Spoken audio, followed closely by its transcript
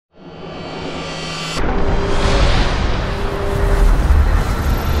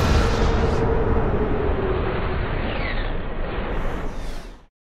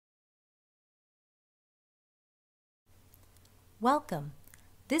Welcome!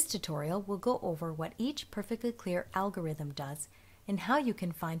 This tutorial will go over what each Perfectly Clear algorithm does and how you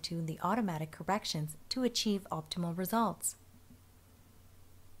can fine-tune the automatic corrections to achieve optimal results.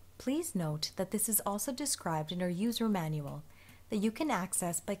 Please note that this is also described in our user manual that you can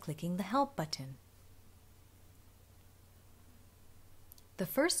access by clicking the Help button. The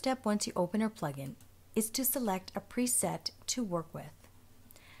first step once you open our plugin is to select a preset to work with.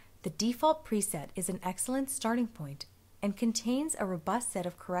 The default preset is an excellent starting point and contains a robust set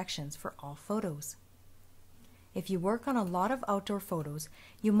of corrections for all photos. If you work on a lot of outdoor photos,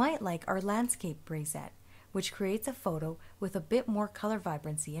 you might like our landscape preset, which creates a photo with a bit more color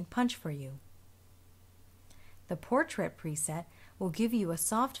vibrancy and punch for you. The portrait preset will give you a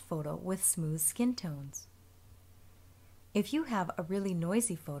soft photo with smooth skin tones. If you have a really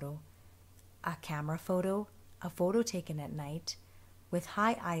noisy photo, a camera photo, a photo taken at night, with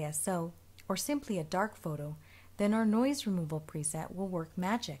high ISO, or simply a dark photo, then our noise removal preset will work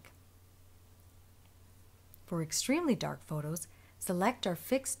magic. For extremely dark photos, select our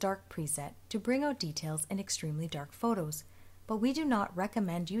Fix Dark preset to bring out details in extremely dark photos, but we do not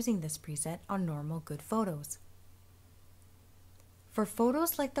recommend using this preset on normal good photos. For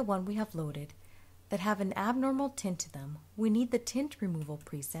photos like the one we have loaded that have an abnormal tint to them, we need the Tint Removal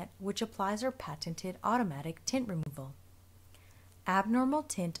preset, which applies our patented automatic tint removal. Abnormal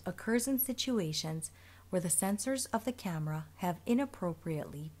tint occurs in situations where the sensors of the camera have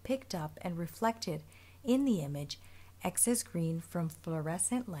inappropriately picked up and reflected in the image excess green from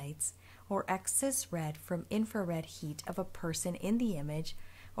fluorescent lights, or excess red from infrared heat of a person in the image,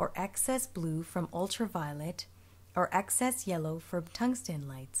 or excess blue from ultraviolet, or excess yellow from tungsten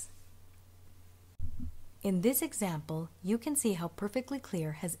lights. In this example, you can see how Perfectly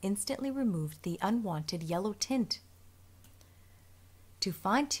Clear has instantly removed the unwanted yellow tint. To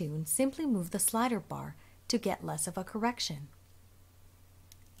fine-tune, simply move the slider bar to get less of a correction.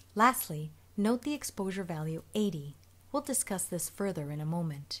 Lastly, note the exposure value 80. We'll discuss this further in a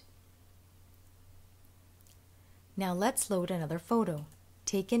moment. Now let's load another photo,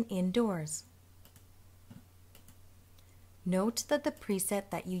 taken indoors. Note that the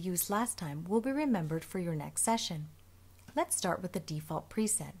preset that you used last time will be remembered for your next session. Let's start with the default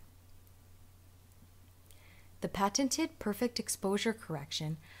preset. The patented Perfect Exposure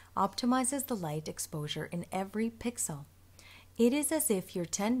Correction optimizes the light exposure in every pixel. It is as if your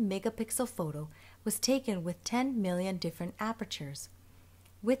 10 megapixel photo was taken with 10 million different apertures,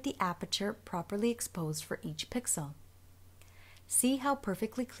 with the aperture properly exposed for each pixel. See how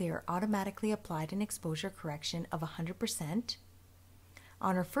Perfectly Clear automatically applied an exposure correction of 100%?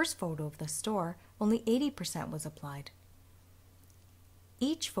 On our first photo of the store, only 80% was applied.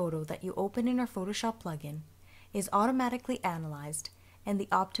 Each photo that you open in our Photoshop plugin is automatically analyzed and the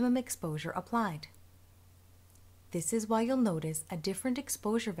optimum exposure applied. This is why you'll notice a different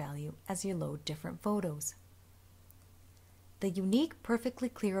exposure value as you load different photos. The unique Perfectly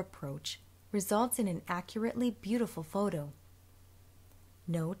Clear approach results in an accurately beautiful photo.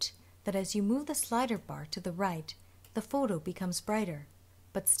 Note that as you move the slider bar to the right, the photo becomes brighter,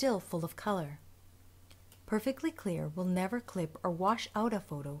 but still full of color. Perfectly Clear will never clip or wash out a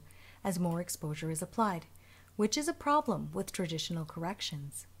photo as more exposure is applied, which is a problem with traditional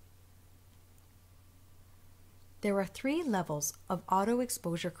corrections. There are 3 levels of auto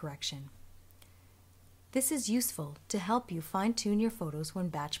exposure correction. This is useful to help you fine-tune your photos when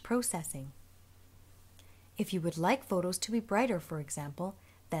batch processing. If you would like photos to be brighter, for example,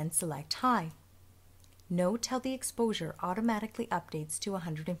 then select High. Note how the exposure automatically updates to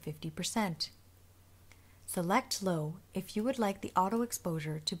 150%. Select Low if you would like the auto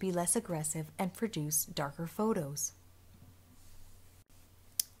exposure to be less aggressive and produce darker photos.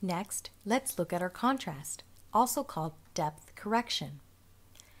 Next, let's look at our contrast, also called depth correction.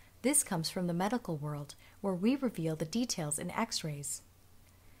 This comes from the medical world, where we reveal the details in X-rays.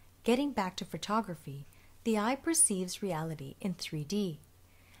 Getting back to photography, the eye perceives reality in 3D.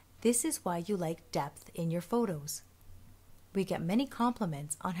 This is why you like depth in your photos. We get many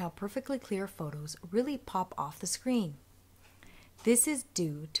compliments on how Perfectly Clear photos really pop off the screen. This is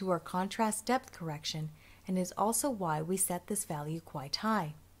due to our contrast depth correction and is also why we set this value quite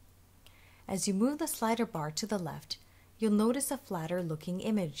high. As you move the slider bar to the left, you'll notice a flatter looking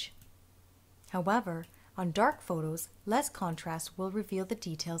image. However, on dark photos, less contrast will reveal the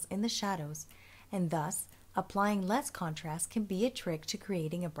details in the shadows, and thus, applying less contrast can be a trick to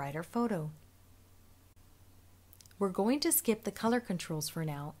creating a brighter photo. We're going to skip the color controls for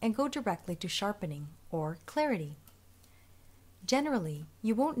now and go directly to sharpening, or clarity. Generally,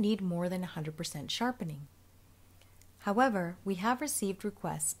 you won't need more than 100% sharpening. However, we have received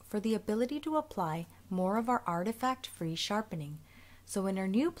requests for the ability to apply more of our artifact-free sharpening, so in our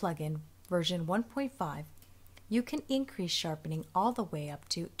new plugin, version 1.5, you can increase sharpening all the way up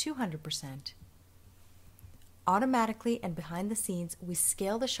to 200%. Automatically and behind the scenes, we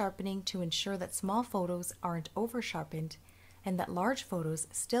scale the sharpening to ensure that small photos aren't over-sharpened and that large photos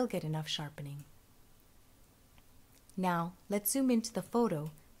still get enough sharpening. Now, let's zoom into the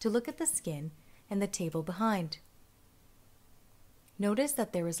photo to look at the skin and the table behind. Notice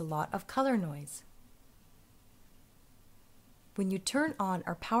that there is a lot of color noise. When you turn on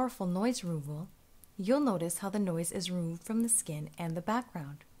our powerful noise removal, you'll notice how the noise is removed from the skin and the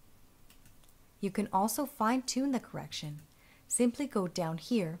background. You can also fine-tune the correction. Simply go down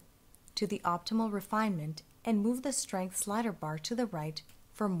here to the optimal refinement and move the strength slider bar to the right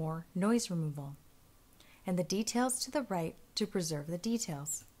for more noise removal, and the details to the right to preserve the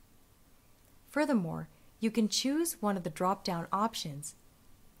details. Furthermore, you can choose one of the drop-down options.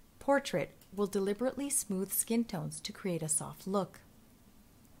 Portrait will deliberately smooth skin tones to create a soft look.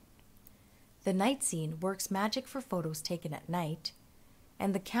 The night scene works magic for photos taken at night,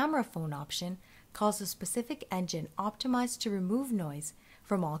 and the camera phone option calls a specific engine optimized to remove noise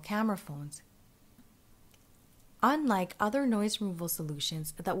from all camera phones. Unlike other noise removal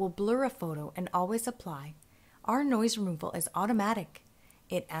solutions that will blur a photo and always apply, our noise removal is automatic.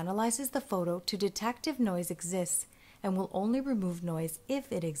 It analyzes the photo to detect if noise exists and will only remove noise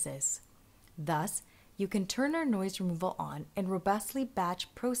if it exists. Thus, you can turn our noise removal on and robustly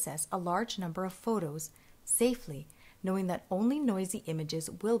batch process a large number of photos safely, knowing that only noisy images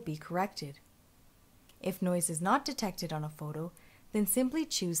will be corrected. If noise is not detected on a photo, then simply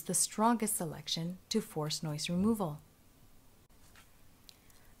choose the strongest selection to force noise removal.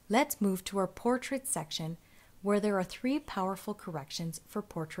 Let's move to our portrait section, where there are 3 powerful corrections for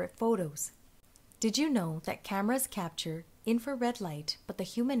portrait photos. Did you know that cameras capture infrared light, but the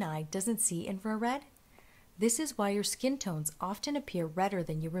human eye doesn't see infrared? This is why your skin tones often appear redder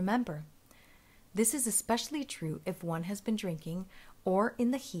than you remember. This is especially true if one has been drinking or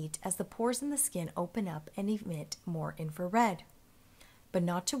in the heat, as the pores in the skin open up and emit more infrared. But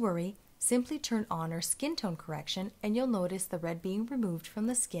not to worry, simply turn on our skin tone correction and you'll notice the red being removed from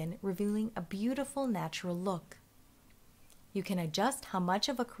the skin, revealing a beautiful natural look. You can adjust how much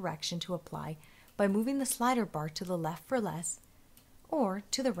of a correction to apply by moving the slider bar to the left for less or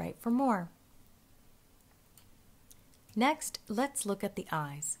to the right for more. Next, let's look at the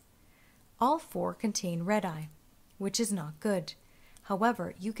eyes. All 4 contain red eye, which is not good.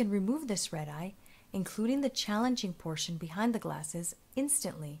 However, you can remove this red eye, including the challenging portion behind the glasses,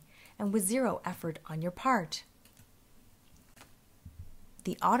 instantly and with 0 effort on your part.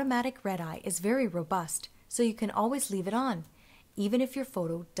 The automatic red eye is very robust, so you can always leave it on, even if your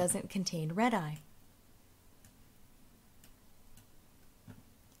photo doesn't contain red eye.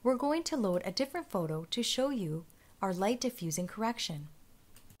 We're going to load a different photo to show you our light diffusing correction.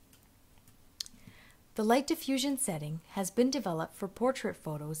 The light diffusion setting has been developed for portrait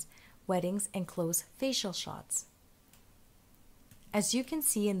photos, weddings, and close facial shots. As you can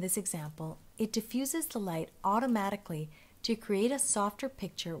see in this example, it diffuses the light automatically to create a softer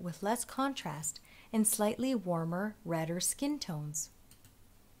picture with less contrast and slightly warmer, redder skin tones.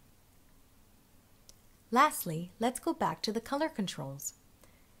 Lastly, let's go back to the color controls.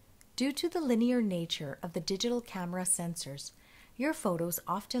 Due to the linear nature of the digital camera sensors, your photos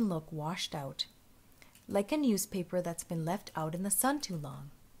often look washed out, like a newspaper that's been left out in the sun too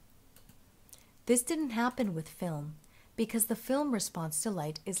long. This didn't happen with film because the film response to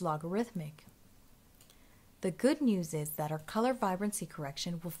light is logarithmic. The good news is that our color vibrancy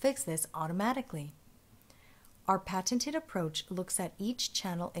correction will fix this automatically. Our patented approach looks at each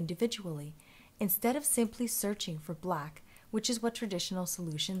channel individually instead of simply searching for black, which is what traditional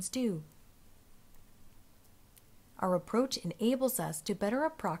solutions do. Our approach enables us to better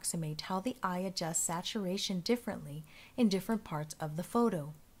approximate how the eye adjusts saturation differently in different parts of the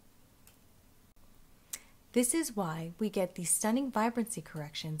photo. This is why we get these stunning vibrancy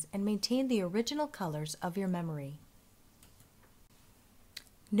corrections and maintain the original colors of your memory.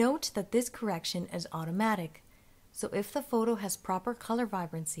 Note that this correction is automatic, so if the photo has proper color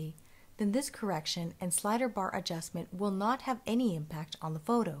vibrancy, then this correction and slider bar adjustment will not have any impact on the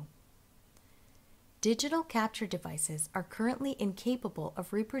photo. Digital capture devices are currently incapable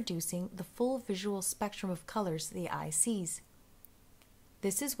of reproducing the full visual spectrum of colors the eye sees.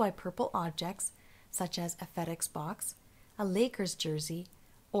 This is why purple objects, such as a FedEx box, a Lakers jersey,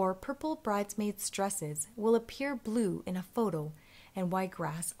 or purple bridesmaids' dresses, will appear blue in a photo, and why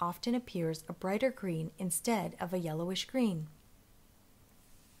grass often appears a brighter green instead of a yellowish green.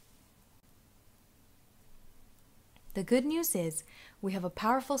 The good news is we have a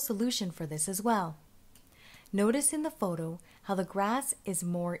powerful solution for this as well. Notice in the photo how the grass is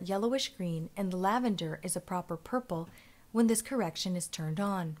more yellowish green and the lavender is a proper purple when this correction is turned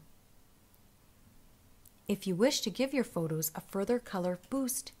on. If you wish to give your photos a further color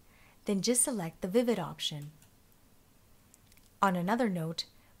boost, then just select the Vivid option. On another note,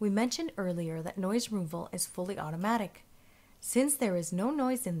 we mentioned earlier that noise removal is fully automatic. Since there is no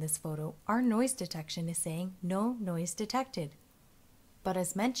noise in this photo, our noise detection is saying no noise detected. But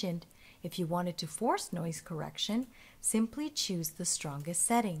as mentioned, if you wanted to force noise correction, simply choose the strongest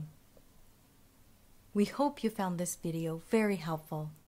setting. We hope you found this video very helpful.